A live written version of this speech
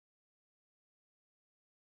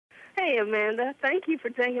Hey, Amanda. Thank you for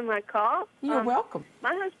taking my call. You're welcome.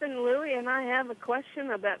 My husband Louie and I have a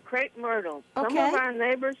question about crepe myrtles. Okay. Some of our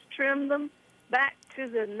neighbors trim them back to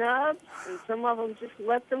the nub, and some of them just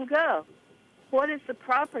let them go. What is the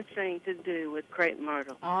proper thing to do with crepe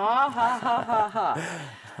myrtle?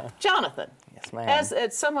 Jonathan, yes, ma'am.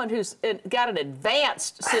 As someone who's got an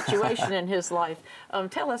advanced situation in his life,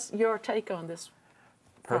 tell us your take on this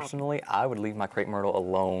problem. Personally, I would leave my crepe myrtle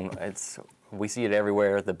alone. We see it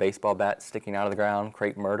everywhere, the baseball bat sticking out of the ground,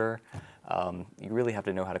 crepe myrtle. You really have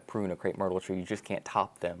to know how to prune a crepe myrtle tree. You just can't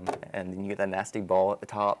top them, and then you get that nasty ball at the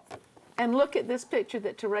top. And look at this picture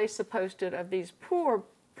that Teresa posted of these poor,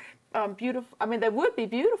 beautiful, I mean, they would be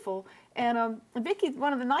beautiful. And Vicky,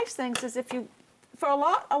 one of the nice things is if you, for a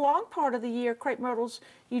long part of the year, crepe myrtles,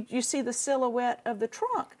 you see the silhouette of the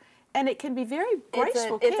trunk. And it can be very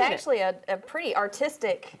graceful. It's actually a pretty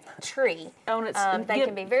artistic tree. They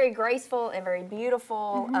can be very graceful and very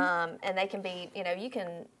beautiful, and they can be,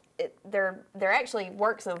 they're actually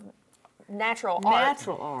works of natural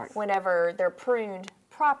art whenever they're pruned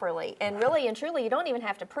properly. And really and truly, you don't even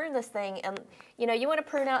have to prune this thing. And you want to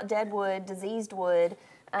prune out dead wood, diseased wood.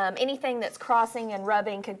 Anything that's crossing and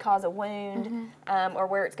rubbing could cause a wound, or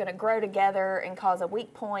where it's going to grow together and cause a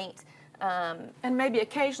weak point. And maybe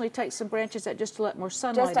occasionally take some branches out just to let more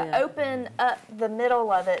sunlight in. Just to open up the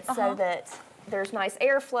middle of it so that there's nice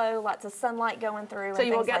airflow, lots of sunlight going through. So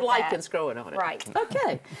you won't get lichens growing on it. Right.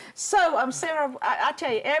 Okay. So, Sarah, I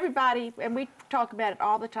tell you, everybody, and we talk about it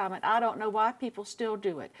all the time, and I don't know why people still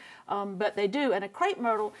do it, but they do. And a crepe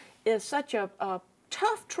myrtle is such a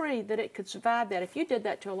tough tree that it could survive that. If you did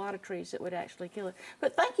that to a lot of trees, it would actually kill it.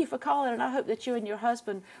 But thank you for calling, and I hope that you and your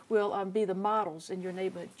husband will be the models in your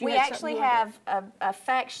neighborhood. We actually have a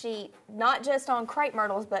fact sheet, not just on crepe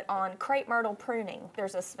myrtles, but on crepe myrtle pruning.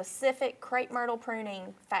 There's a specific crepe myrtle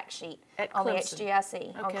pruning fact sheet on the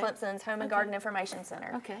HGIC, on Clemson's Home and Garden Information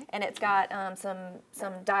Center. Okay. And it's got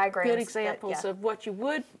some diagrams. Good examples of what you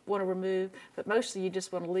would want to remove, but mostly you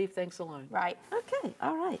just want to leave things alone. Right. Okay,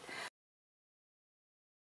 all right.